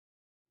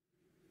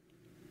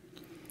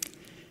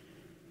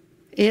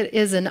It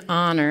is an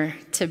honor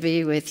to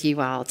be with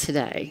you all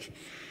today.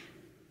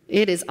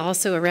 It is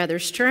also a rather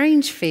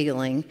strange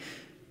feeling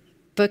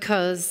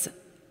because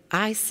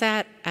I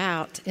sat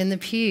out in the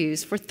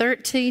pews for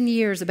 13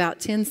 years, about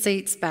 10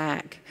 seats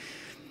back.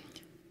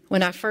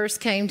 When I first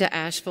came to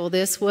Asheville,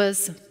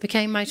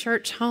 became my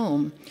church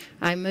home.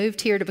 I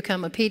moved here to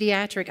become a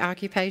pediatric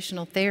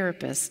occupational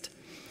therapist,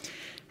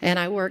 and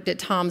I worked at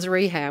Tom's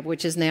Rehab,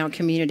 which is now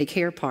Community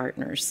Care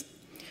Partners.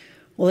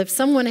 Well, if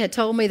someone had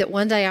told me that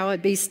one day I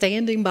would be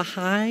standing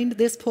behind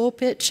this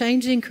pulpit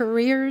changing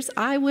careers,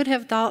 I would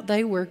have thought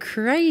they were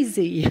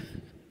crazy.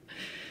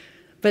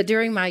 But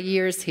during my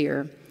years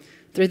here,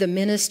 through the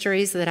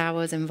ministries that I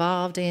was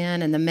involved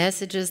in and the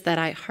messages that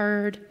I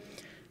heard,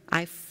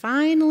 I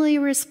finally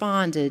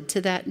responded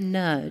to that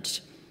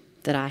nudge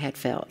that I had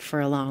felt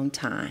for a long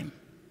time.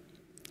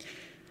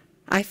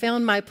 I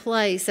found my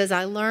place as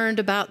I learned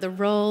about the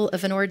role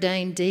of an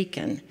ordained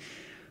deacon,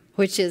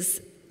 which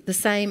is the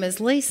same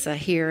as Lisa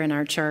here in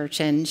our church,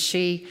 and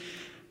she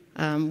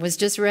was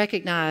just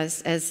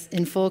recognized as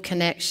in full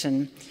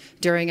connection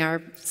during our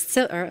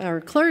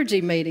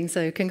clergy meeting,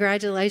 so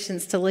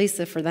congratulations to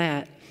Lisa for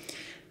that.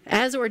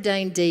 As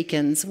ordained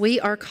deacons, we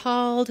are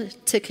called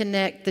to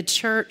connect the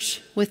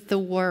church with the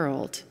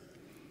world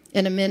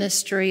in a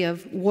ministry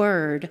of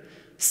word,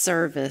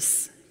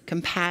 service,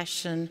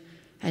 compassion,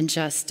 and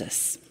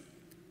justice.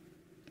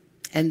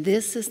 And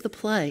this is the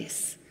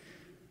place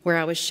where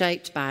I was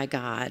shaped by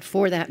God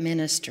for that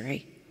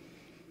ministry,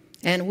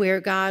 and where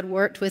God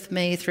worked with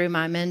me through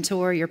my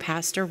mentor, your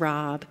Pastor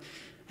Rob,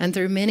 and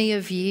through many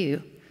of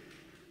you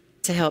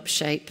to help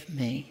shape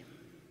me.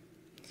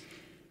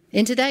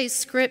 In today's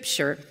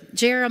scripture,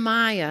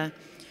 Jeremiah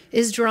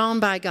is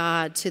drawn by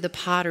God to the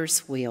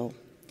potter's wheel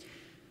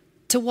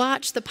to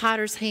watch the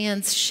potter's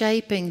hands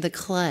shaping the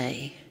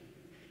clay.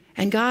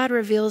 And God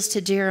reveals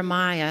to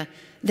Jeremiah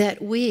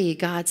that we,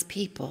 God's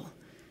people,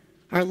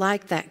 are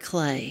like that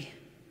clay,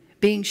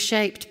 being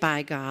shaped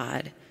by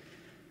God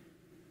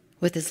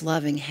with his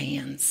loving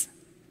hands.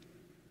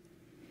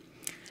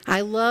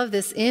 I love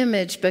this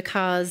image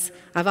because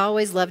I've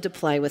always loved to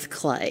play with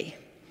clay.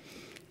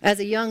 As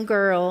a young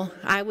girl,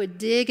 I would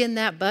dig in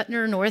that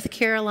Butner, North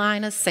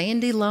Carolina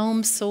sandy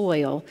loam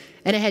soil,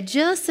 and it had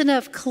just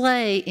enough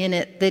clay in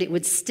it that it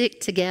would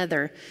stick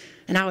together,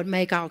 and I would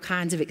make all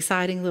kinds of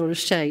exciting little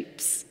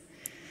shapes.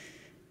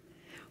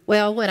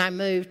 Well, when I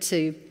moved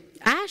to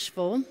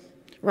Asheville,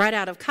 right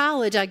out of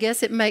college, I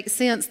guess it makes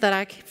sense that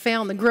I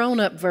found the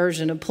grown-up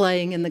version of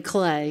playing in the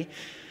clay.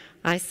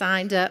 I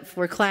signed up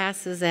for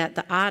classes at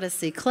the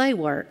Odyssey Clay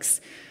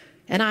Works,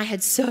 and I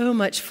had so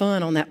much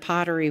fun on that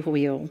pottery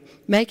wheel,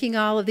 making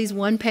all of these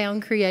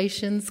 1-pound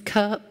creations,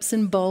 cups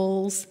and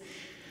bowls.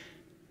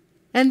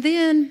 And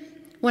then,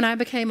 when I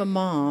became a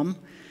mom,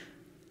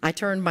 I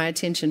turned my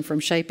attention from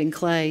shaping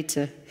clay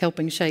to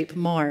helping shape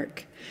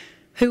Mark,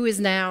 who is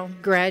now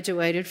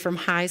graduated from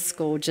high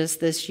school just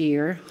this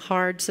year.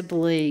 Hard to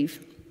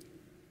believe.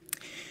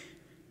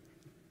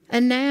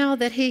 And now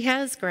that he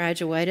has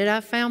graduated, I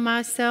found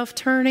myself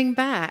turning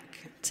back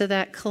to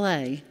that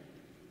clay.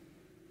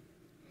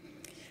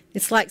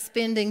 It's like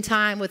spending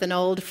time with an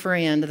old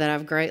friend that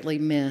I've greatly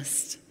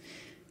missed.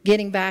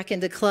 Getting back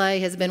into clay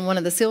has been one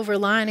of the silver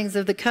linings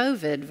of the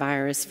COVID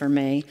virus for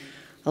me,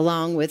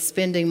 along with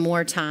spending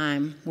more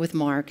time with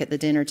Mark at the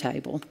dinner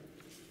table.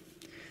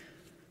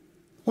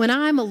 When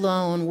I'm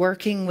alone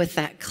working with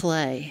that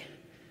clay,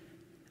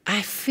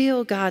 I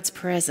feel God's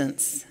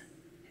presence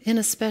in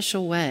a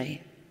special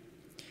way.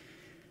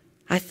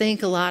 I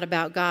think a lot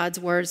about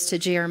God's words to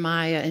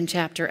Jeremiah in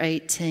chapter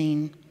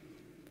 18.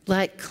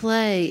 Like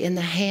clay in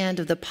the hand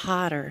of the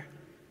potter,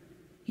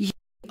 you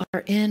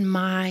are in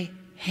my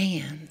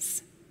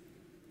hands.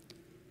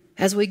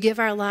 As we give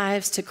our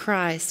lives to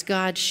Christ,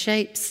 God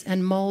shapes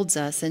and molds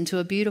us into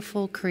a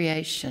beautiful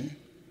creation.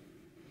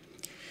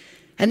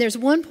 And there's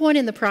one point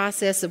in the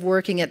process of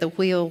working at the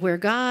wheel where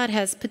God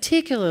has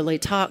particularly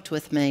talked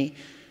with me,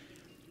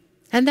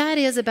 and that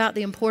is about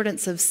the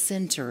importance of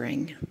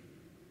centering.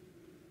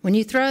 When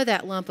you throw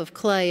that lump of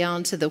clay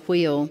onto the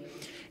wheel,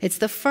 it's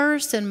the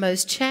first and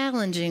most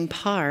challenging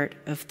part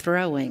of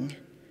throwing.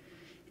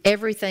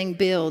 Everything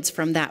builds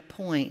from that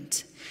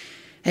point.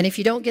 And if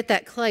you don't get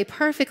that clay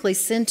perfectly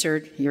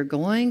centered, you're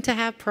going to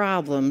have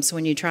problems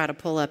when you try to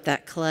pull up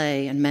that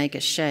clay and make a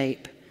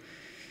shape.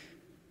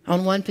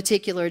 On one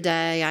particular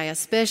day, I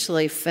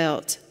especially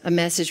felt a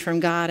message from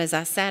God as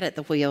I sat at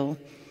the wheel.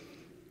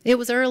 It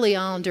was early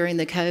on during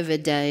the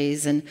COVID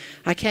days, and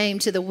I came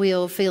to the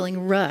wheel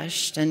feeling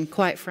rushed and,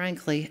 quite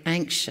frankly,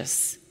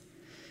 anxious.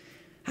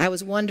 I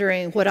was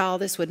wondering what all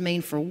this would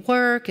mean for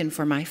work and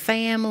for my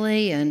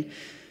family, and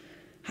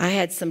I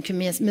had some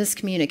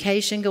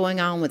miscommunication going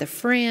on with a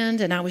friend,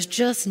 and I was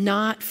just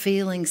not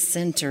feeling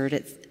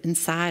centered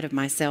inside of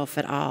myself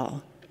at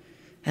all.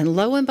 And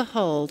lo and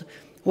behold,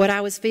 what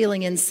I was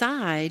feeling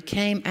inside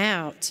came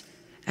out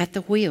at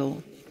the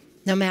wheel.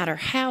 No matter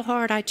how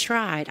hard I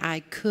tried, I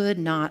could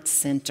not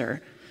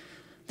center.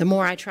 The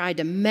more I tried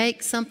to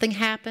make something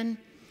happen,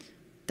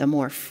 the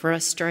more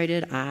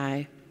frustrated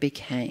I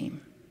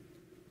became.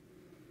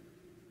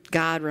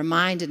 God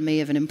reminded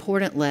me of an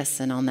important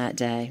lesson on that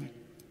day.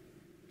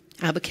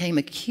 I became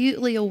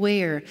acutely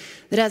aware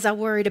that as I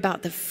worried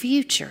about the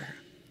future,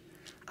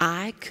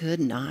 I could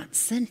not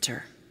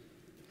center.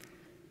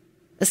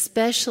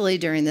 Especially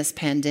during this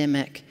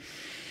pandemic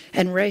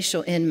and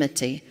racial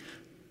enmity,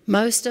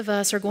 most of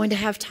us are going to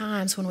have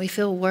times when we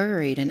feel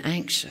worried and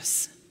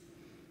anxious.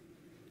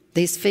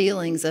 These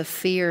feelings of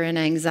fear and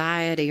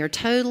anxiety are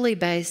totally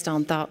based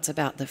on thoughts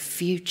about the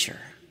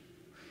future.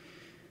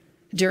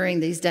 During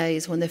these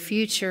days when the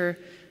future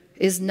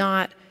is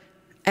not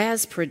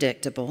as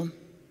predictable,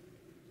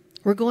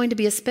 we're going to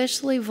be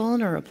especially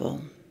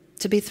vulnerable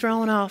to be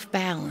thrown off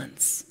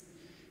balance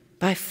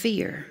by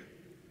fear.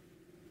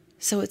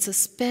 So it's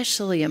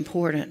especially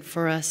important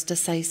for us to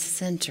stay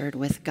centered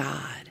with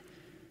God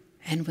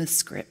and with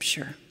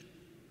Scripture.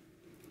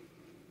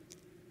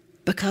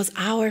 Because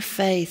our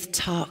faith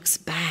talks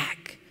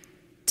back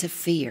to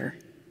fear.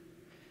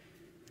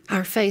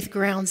 Our faith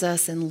grounds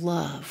us in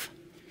love.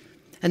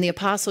 And the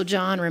Apostle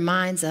John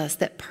reminds us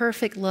that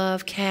perfect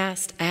love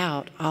casts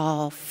out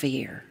all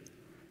fear.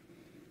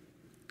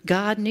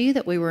 God knew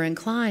that we were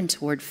inclined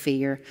toward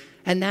fear,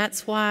 and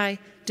that's why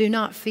 "do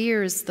not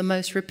fear" is the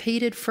most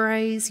repeated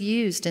phrase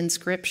used in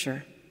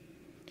Scripture.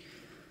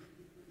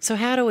 So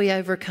how do we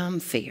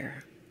overcome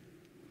fear?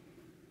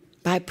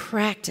 By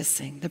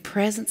practicing the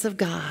presence of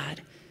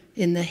God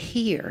in the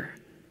here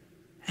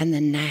and the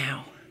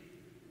now.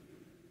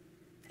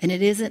 And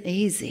it isn't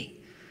easy.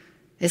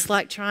 It's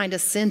like trying to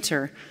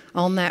center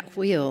on that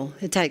wheel.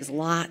 It takes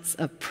lots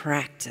of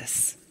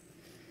practice.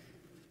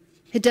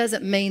 It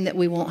doesn't mean that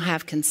we won't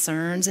have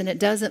concerns, and it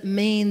doesn't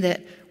mean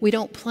that we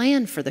don't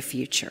plan for the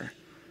future.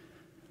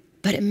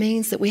 But it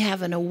means that we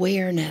have an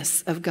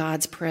awareness of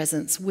God's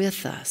presence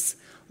with us,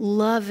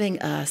 loving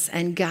us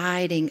and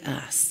guiding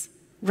us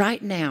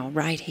right now,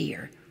 right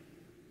here.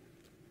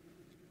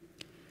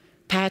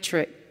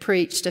 Patrick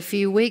preached a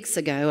few weeks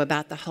ago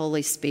about the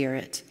Holy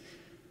Spirit.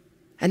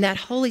 And that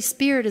Holy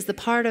Spirit is the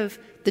part of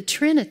the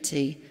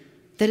Trinity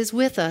that is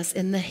with us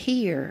in the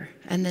here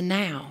and the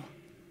now.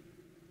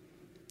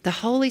 The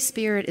Holy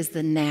Spirit is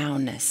the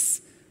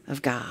nowness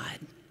of God.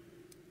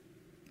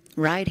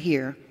 Right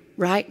here,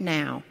 right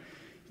now,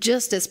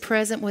 just as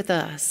present with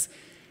us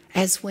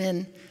as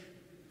when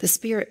the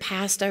Spirit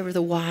passed over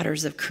the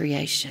waters of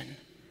creation,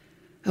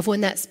 of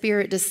when that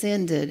Spirit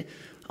descended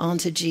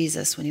onto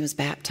Jesus when he was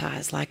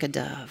baptized like a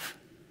dove.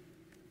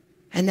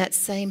 And that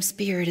same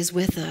Spirit is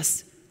with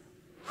us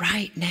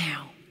right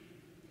now.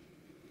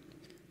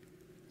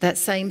 That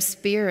same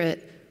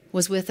Spirit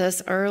was with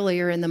us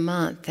earlier in the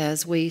month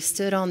as we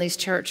stood on these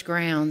church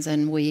grounds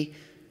and we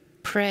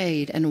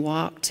prayed and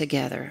walked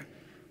together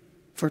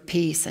for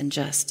peace and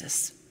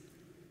justice.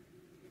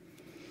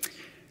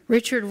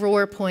 Richard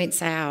Rohr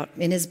points out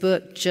in his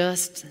book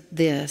Just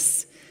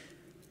This,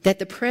 that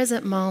the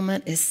present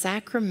moment is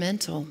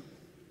sacramental.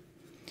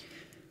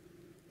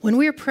 When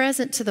we are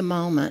present to the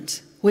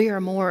moment, we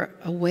are more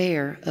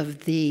aware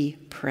of the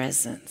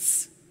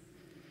presence.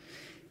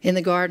 In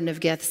the Garden of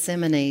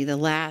Gethsemane, the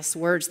last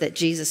words that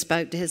Jesus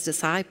spoke to his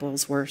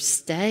disciples were,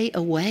 "Stay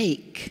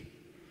awake."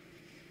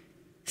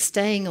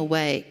 Staying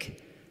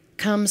awake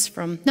comes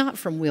from, not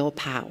from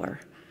willpower,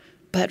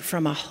 but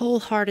from a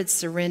wholehearted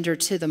surrender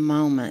to the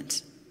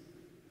moment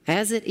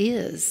as it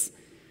is.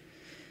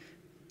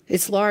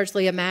 It's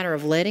largely a matter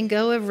of letting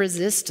go of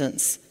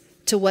resistance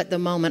to what the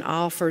moment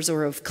offers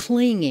or of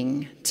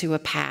clinging to a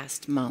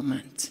past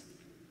moment.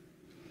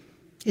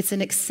 It's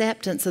an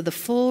acceptance of the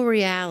full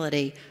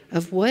reality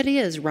of what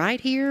is right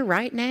here,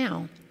 right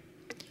now.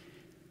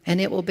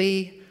 And it will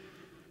be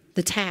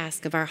the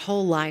task of our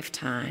whole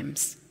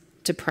lifetimes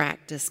to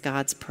practice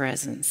God's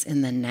presence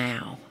in the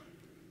now.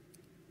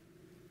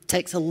 It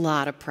takes a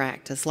lot of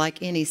practice,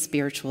 like any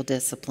spiritual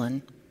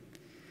discipline.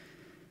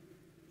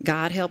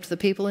 God helped the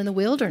people in the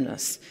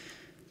wilderness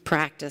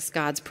practice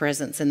God's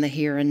presence in the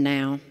here and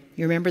now.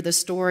 You remember the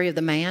story of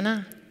the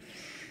manna?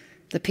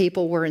 The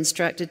people were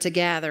instructed to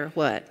gather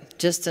what?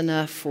 Just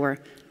enough for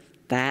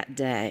that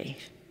day.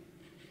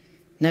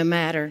 No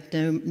matter,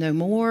 no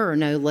more or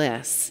no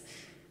less.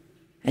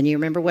 And you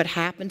remember what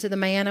happened to the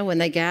manna when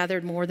they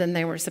gathered more than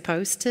they were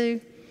supposed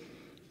to?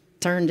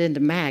 Turned into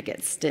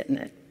maggots, didn't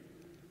it?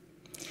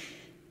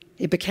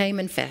 It became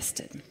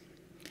infested.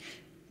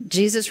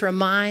 Jesus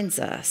reminds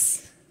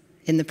us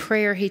in the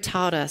prayer he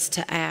taught us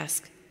to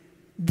ask,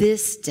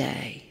 this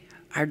day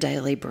our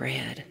daily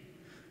bread.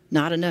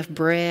 Not enough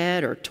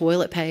bread or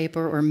toilet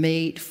paper or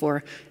meat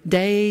for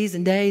days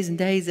and days and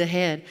days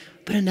ahead,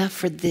 but enough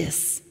for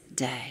this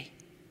day.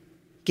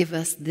 Give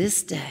us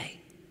this day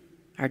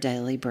our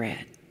daily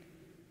bread.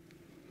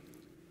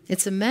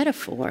 It's a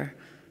metaphor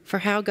for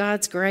how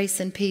God's grace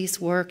and peace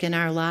work in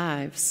our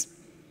lives.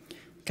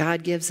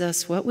 God gives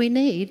us what we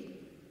need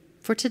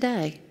for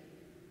today.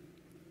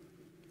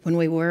 When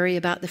we worry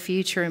about the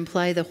future and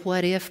play the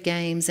what-if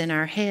games in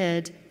our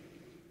head,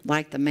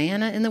 like the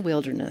manna in the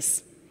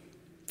wilderness,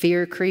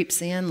 fear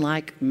creeps in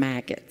like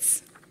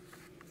maggots.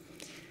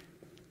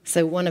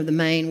 So one of the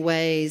main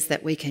ways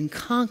that we can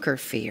conquer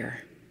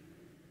fear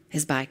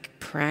is by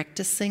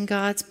practicing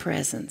God's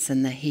presence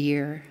in the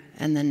here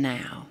and the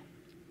now.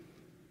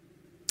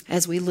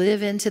 As we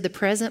live into the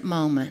present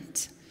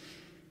moment,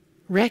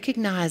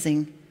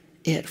 recognizing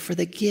it for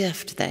the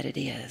gift that it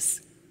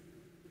is,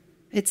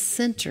 it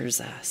centers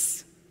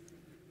us.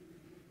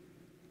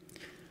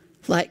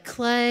 Like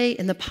clay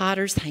in the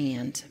potter's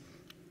hand,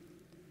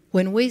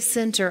 when we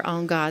center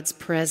on God's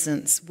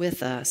presence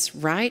with us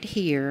right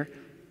here,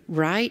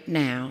 right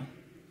now,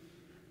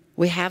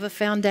 we have a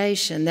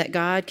foundation that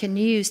God can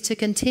use to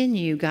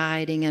continue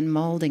guiding and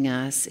molding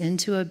us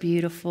into a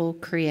beautiful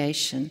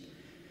creation.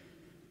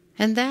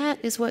 And that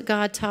is what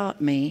God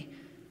taught me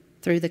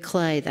through the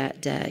clay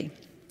that day.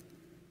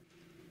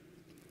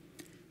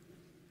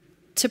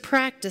 To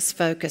practice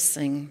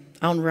focusing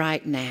on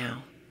right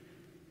now,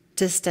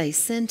 to stay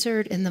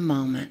centered in the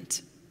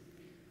moment.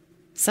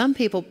 Some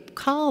people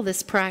call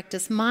this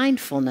practice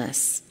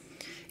mindfulness.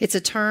 It's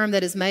a term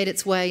that has made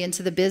its way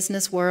into the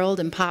business world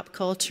and pop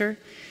culture,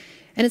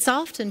 and it's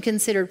often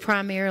considered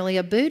primarily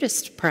a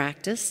Buddhist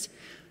practice,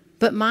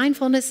 but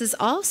mindfulness is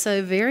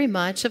also very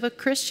much of a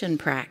Christian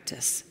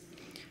practice.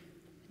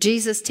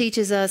 Jesus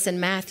teaches us in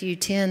Matthew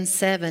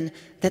 10:7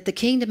 that the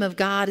kingdom of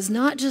God is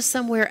not just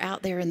somewhere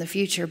out there in the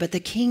future, but the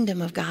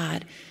kingdom of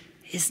God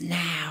is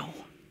now.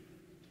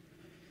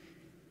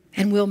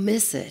 And we'll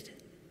miss it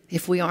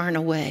if we aren't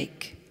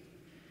awake.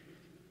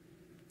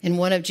 In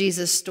one of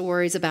Jesus'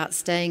 stories about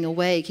staying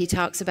awake, he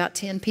talks about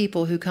 10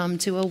 people who come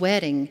to a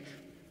wedding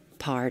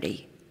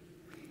party.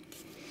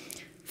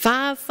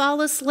 5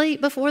 fall asleep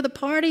before the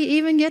party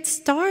even gets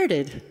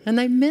started, and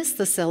they miss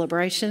the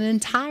celebration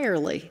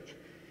entirely.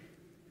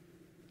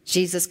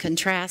 Jesus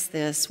contrasts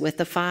this with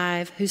the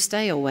 5 who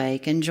stay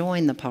awake and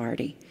join the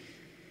party.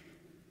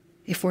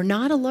 If we're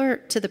not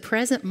alert to the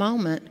present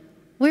moment,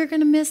 we're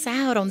going to miss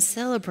out on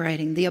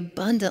celebrating the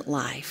abundant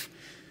life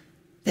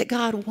that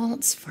God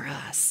wants for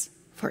us,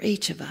 for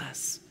each of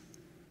us.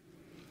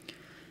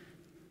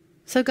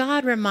 So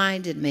God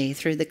reminded me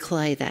through the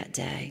clay that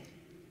day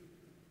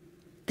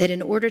that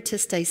in order to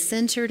stay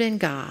centered in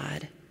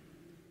God,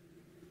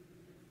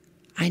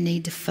 I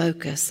need to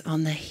focus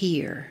on the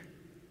here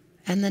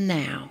and the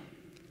now.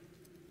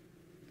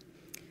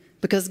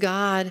 Because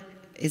God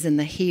is in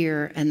the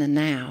here and the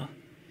now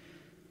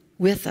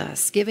with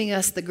us, giving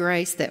us the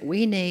grace that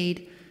we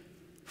need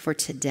for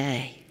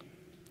today.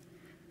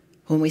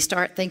 When we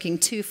start thinking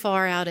too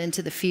far out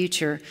into the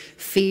future,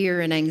 fear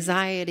and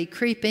anxiety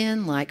creep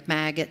in like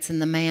maggots in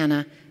the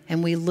manna,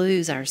 and we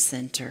lose our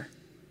center.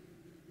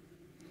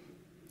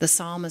 The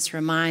psalmist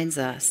reminds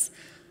us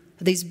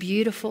of these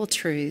beautiful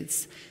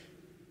truths: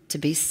 to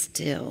be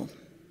still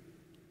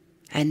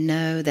and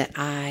know that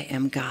I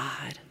am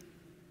God.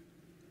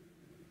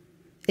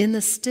 In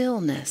the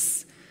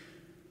stillness,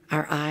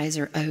 our eyes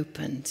are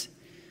opened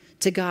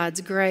to God's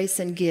grace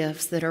and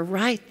gifts that are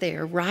right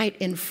there, right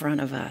in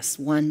front of us,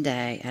 one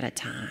day at a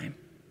time,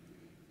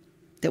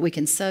 that we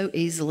can so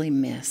easily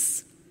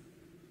miss.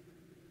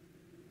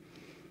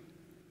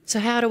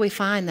 So how do we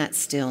find that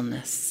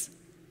stillness?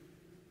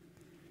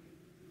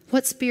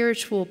 What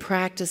spiritual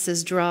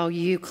practices draw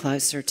you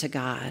closer to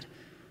God,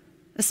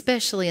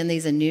 especially in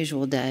these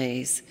unusual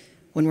days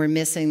when we're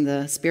missing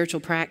the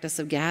spiritual practice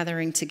of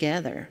gathering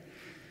together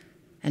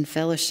and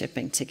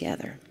fellowshipping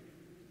together?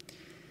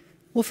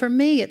 Well, for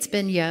me, it's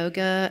been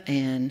yoga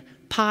and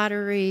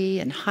pottery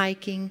and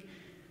hiking.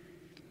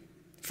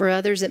 For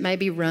others, it may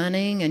be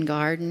running and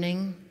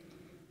gardening.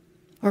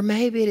 Or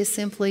maybe it is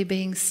simply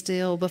being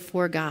still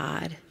before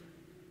God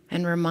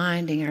and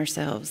reminding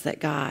ourselves that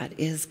God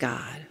is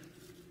God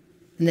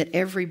and that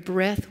every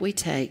breath we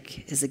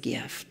take is a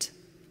gift.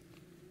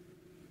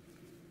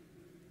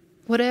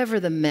 Whatever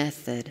the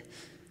method,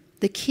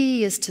 the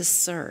key is to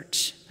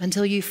search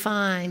until you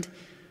find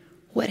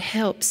what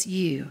helps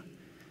you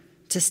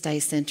to stay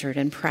centered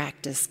and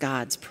practice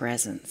God's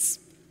presence.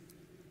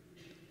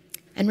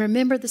 And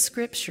remember the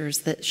scriptures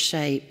that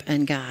shape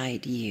and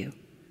guide you.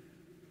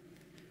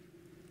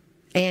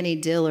 Annie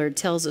Dillard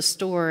tells a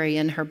story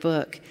in her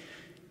book,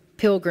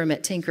 Pilgrim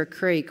at Tinker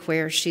Creek,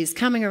 where she's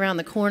coming around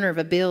the corner of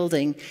a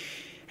building,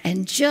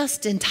 and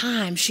just in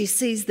time she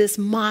sees this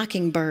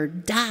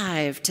mockingbird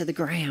dive to the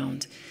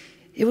ground.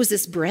 It was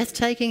this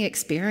breathtaking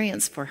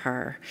experience for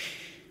her.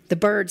 The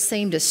bird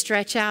seemed to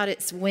stretch out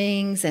its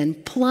wings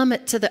and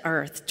plummet to the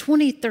earth,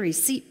 23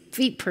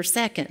 feet per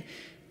second,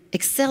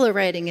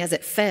 accelerating as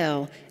it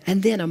fell,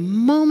 and then a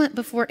moment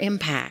before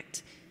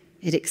impact,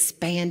 it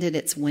expanded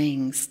its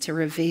wings to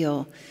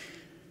reveal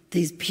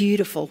these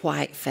beautiful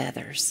white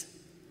feathers.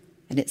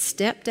 And it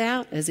stepped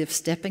out as if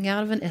stepping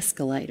out of an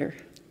escalator.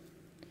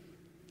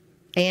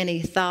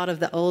 Annie thought of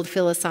the old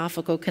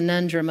philosophical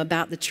conundrum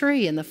about the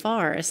tree in the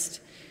forest.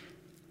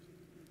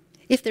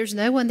 If there's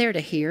no one there to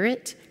hear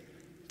it,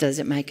 does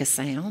it make a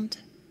sound?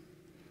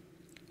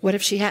 What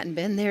if she hadn't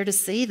been there to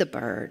see the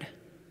bird?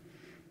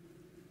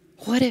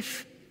 What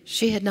if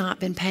she had not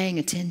been paying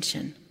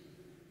attention?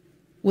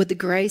 Would the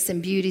grace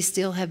and beauty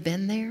still have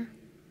been there?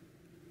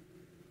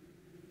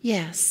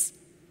 Yes,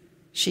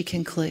 she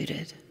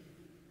concluded.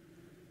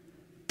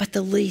 But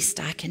the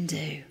least I can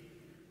do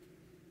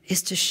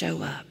is to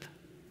show up,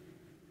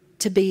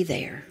 to be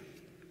there.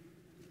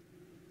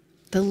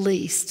 The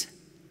least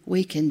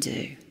we can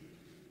do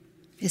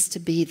is to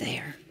be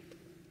there.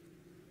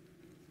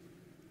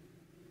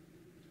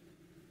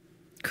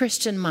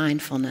 Christian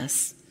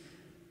mindfulness,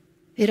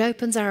 it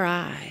opens our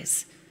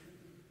eyes.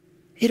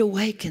 It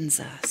awakens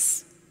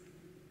us.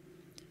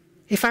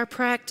 If our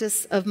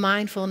practice of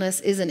mindfulness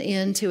is an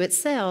end to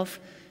itself,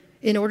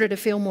 in order to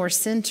feel more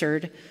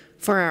centered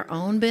for our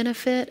own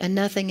benefit and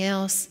nothing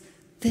else,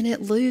 then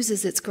it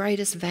loses its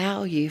greatest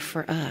value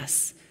for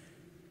us.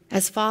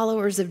 As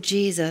followers of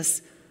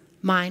Jesus,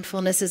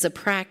 mindfulness is a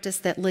practice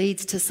that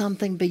leads to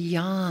something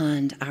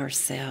beyond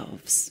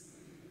ourselves.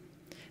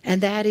 And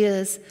that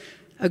is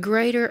a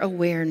greater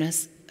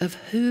awareness of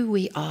who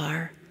we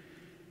are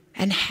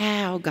and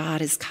how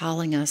God is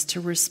calling us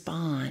to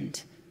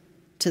respond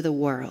to the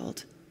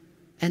world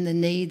and the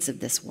needs of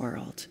this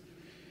world.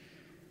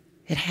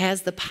 It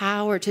has the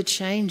power to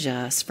change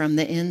us from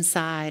the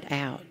inside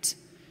out,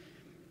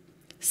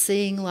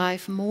 seeing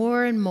life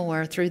more and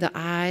more through the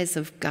eyes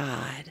of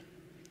God,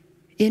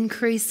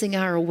 increasing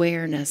our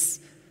awareness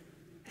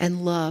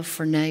and love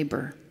for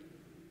neighbor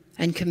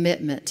and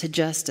commitment to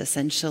justice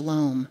and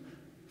shalom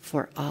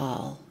for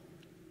all.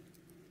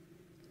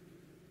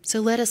 So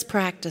let us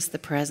practice the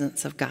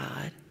presence of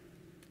God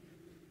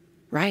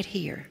right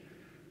here,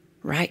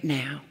 right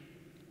now,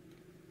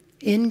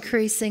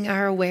 increasing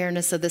our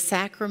awareness of the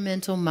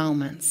sacramental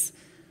moments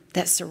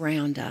that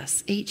surround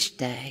us each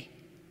day.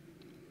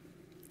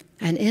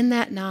 And in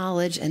that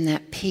knowledge and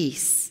that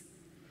peace,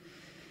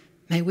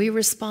 may we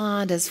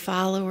respond as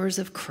followers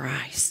of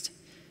Christ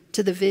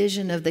to the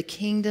vision of the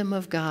kingdom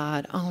of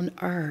God on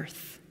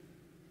earth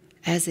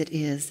as it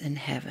is in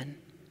heaven.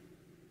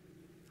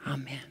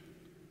 Amen.